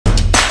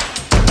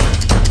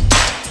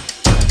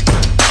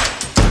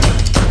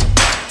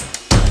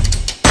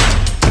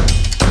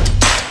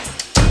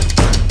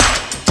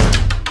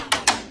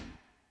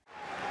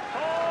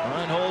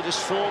was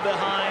 4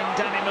 behind.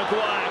 Danny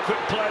Maguire, quick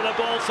play the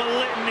ball for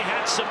Litton. He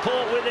had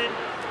support with him.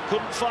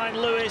 Couldn't find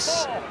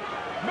Lewis.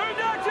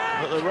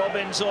 But the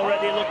Robins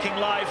already looking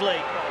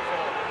lively.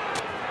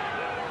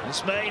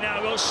 As May now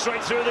goes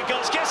straight through the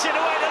guts, gets it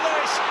away to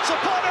Lewis.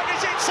 Support on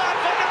his inside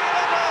for Niall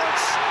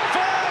Evans.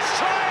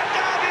 First try of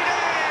Derby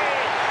Day,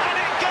 and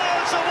it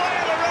goes the way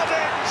of the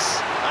Robins.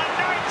 A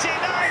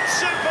 99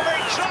 Super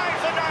League try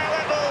for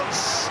Niall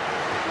Evans,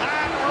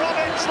 and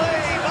Robins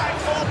lead by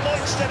 4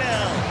 points to 0.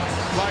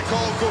 Like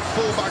all good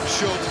fullbacks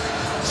should,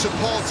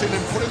 supporting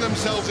and putting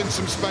themselves in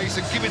some space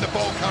and giving the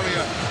ball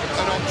carrier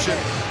an option.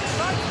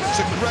 It's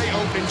a great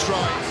opening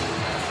try.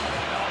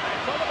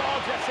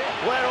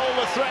 Where all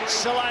the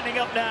threats are lining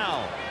up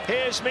now.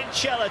 Here's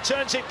Minchella,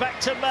 turns it back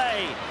to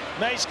May.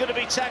 May's going to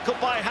be tackled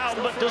by Howe,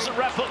 but doesn't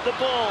wrap up the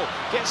ball.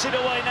 Gets it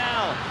away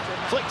now.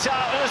 Flicked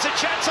out, and there's a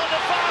chance on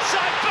the far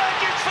side.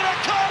 Burgess for a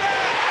corner.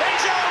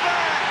 He's over.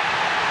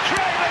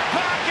 Craven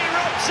Park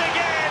erupts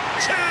again.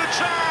 2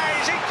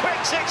 tries in quick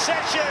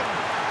succession.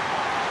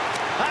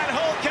 And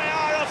Hull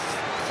KR are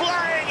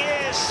flying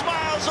here.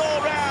 Smiles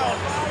all round.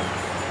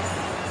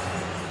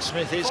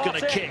 Smith is going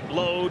to kick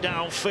low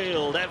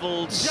downfield.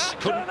 Evans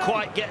couldn't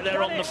quite get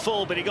there on the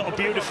full, but he got a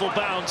beautiful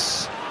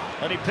bounce.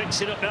 And he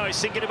picks it up now. He's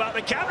thinking about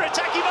the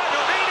counter-attack. He might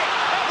not need it.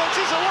 Evans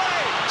is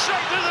away.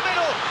 Straight through the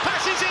middle.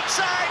 Passes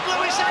inside.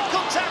 Lewis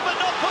ankle tap, but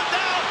not put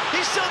down.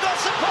 He's still got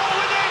support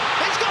with him.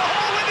 He's got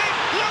Hall with him.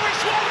 Lewis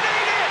won't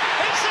need it.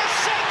 It's a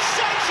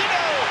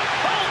sensational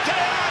Hull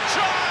KR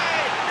try.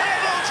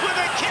 Evans with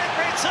a kick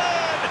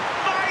return.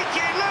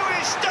 Mikey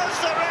Lewis does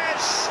the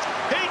rest.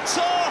 He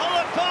tore Hull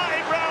apart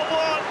in round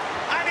 1,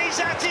 and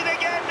he's at it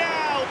again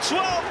now.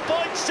 12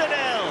 points to 0.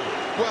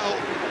 Well,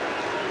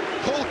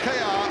 Hull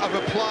KR have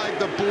applied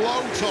the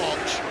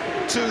blowtorch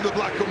to the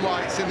Black and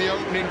Whites in the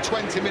opening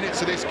 20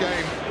 minutes of this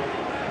game.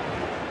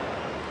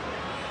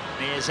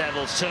 Here's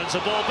Evans, turns the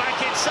ball back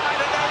inside,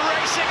 and they're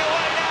racing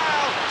away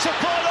now.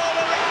 Support all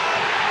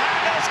around,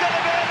 and there's going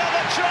to be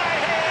another try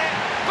here.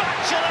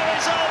 Batchelor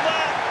is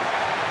over.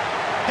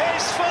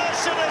 His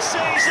first of the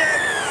season,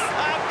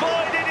 and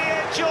boy did he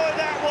enjoy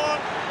that one.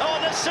 Oh,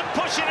 there's some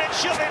pushing and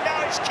shoving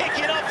now. It's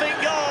kicking off in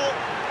goal.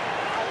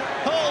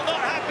 Hull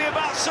not happy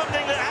about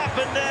something that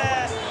happened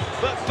there,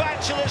 but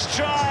Batchelor's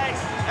try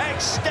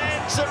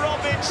extends the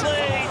Robins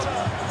lead.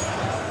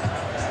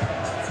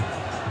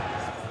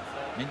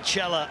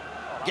 Minchella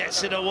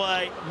gets it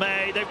away.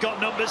 May, they've got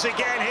numbers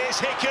again.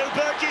 Here's Hiku.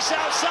 Burgess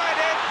outside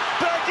him.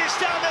 Burgess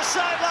down the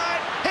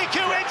sideline.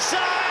 Hiku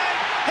inside.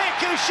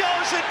 Hiku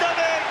shows the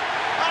dummy,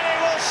 and he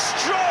will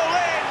stroll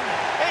in.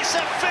 It's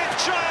a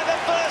 5th try of the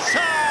first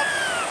half,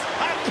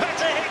 and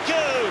Peter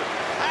Hiku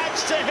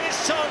adds to his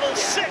total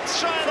 6th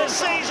try of the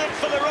season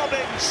for the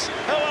Robins,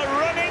 who are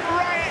running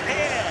riot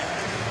here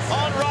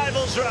on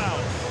Rivals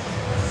Round.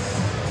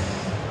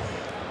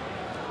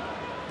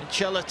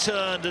 Minchella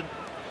turned, and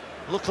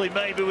luckily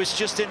maybe was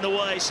just in the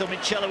way, so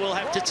Minchella will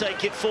have to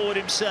take it forward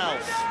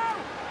himself.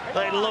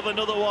 They'd love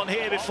another one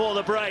here before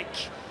the break.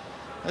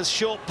 A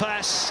short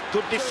pass,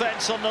 good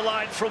defence on the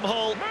line from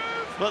Hull,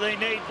 but they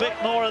need a bit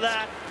more of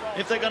that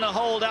if they're going to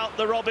hold out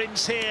the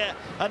Robins here,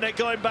 and they're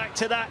going back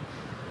to that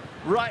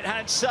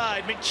right-hand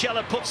side.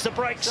 Minchella puts the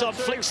brakes on,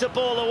 flicks the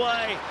ball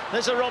away.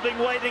 There's a Robin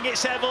waiting,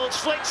 it's Evans,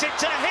 flicks it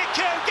to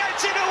Hiku,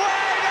 gets it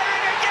away, they're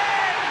in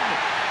again!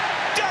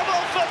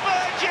 Double for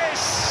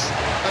Burgess!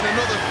 And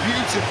another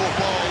beautiful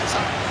ball. It's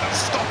that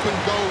stop and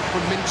go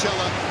from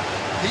Minchella.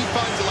 He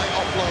finds a late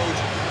offload.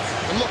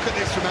 And look at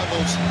this from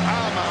Evans.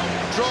 Arm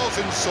out, draws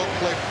in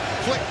Sutcliffe,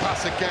 flick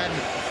pass again.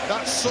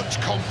 That's such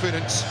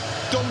confidence,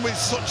 done with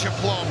such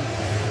aplomb.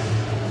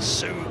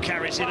 Sue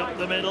carries it up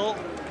the middle.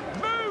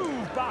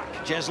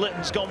 Jez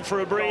Litton's gone for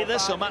a breather,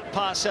 so Matt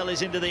Parcell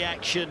is into the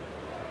action.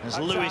 As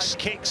Lewis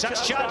kicks,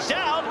 that's charged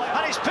down,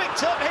 and it's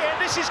picked up here.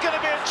 This is going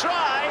to be a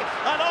try,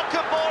 and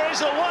Ockenbaugh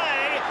is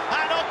away,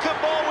 and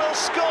Ockenbaugh will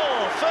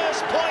score.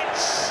 First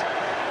points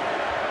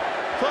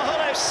for Hull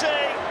FC.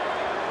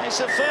 It's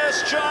the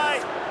first try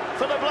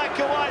for the Black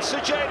and Whites for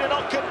Jayden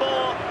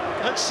Ockenbaugh.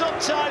 And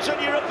sometimes when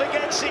you're up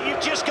against it,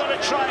 you've just got to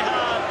try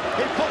hard.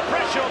 He put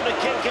pressure on the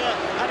kicker,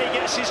 and he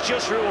gets his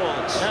just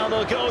rewards. Now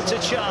they'll go to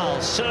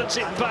Charles, turns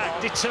it back,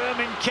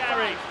 determined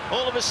carry.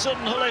 All of a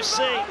sudden, Hull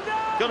FC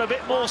got a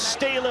bit more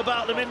steel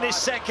about them in this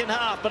second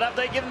half, but have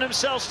they given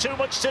themselves too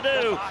much to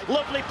do?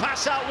 Lovely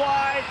pass out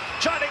wide,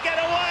 trying to get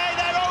away,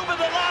 they're over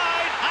the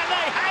line, and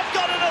they have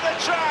got another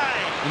try.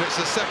 And it's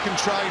the second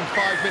try in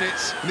 5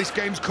 minutes, and this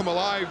game's come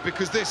alive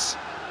because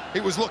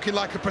it was looking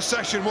like a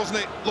procession, wasn't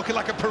it? Looking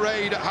like a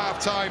parade at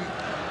half-time.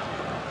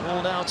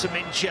 Ball now to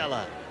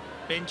Minchella.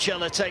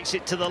 Minchella takes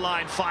it to the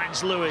line,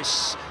 finds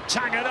Lewis.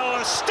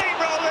 Tanganoa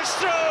steamrollers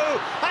through,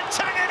 and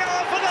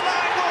Tanganoa for the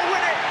line will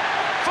win it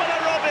for the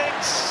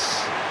Robins.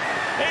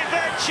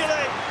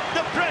 Eventually,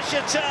 the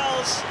pressure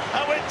tells,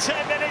 and with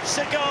 10 minutes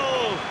to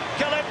go,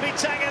 Kalempe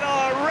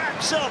Tanganoa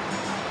wraps up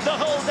the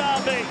Hull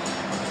derby.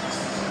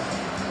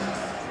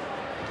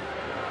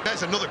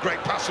 There's another great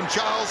pass from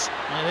Charles.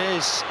 It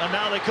is, and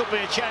now there could be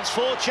a chance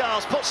for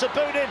Charles. Puts the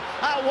boot in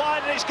out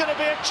wide, and it's going to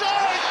be a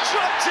try.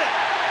 Dropped it.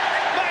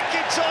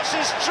 McIntosh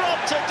has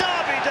dropped a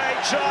Derby Day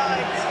try.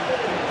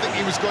 I think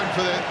he was going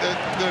for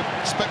the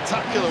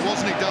spectacular,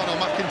 wasn't he, down on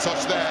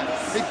McIntosh there?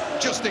 He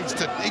just needs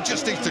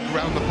to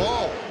ground the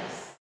ball.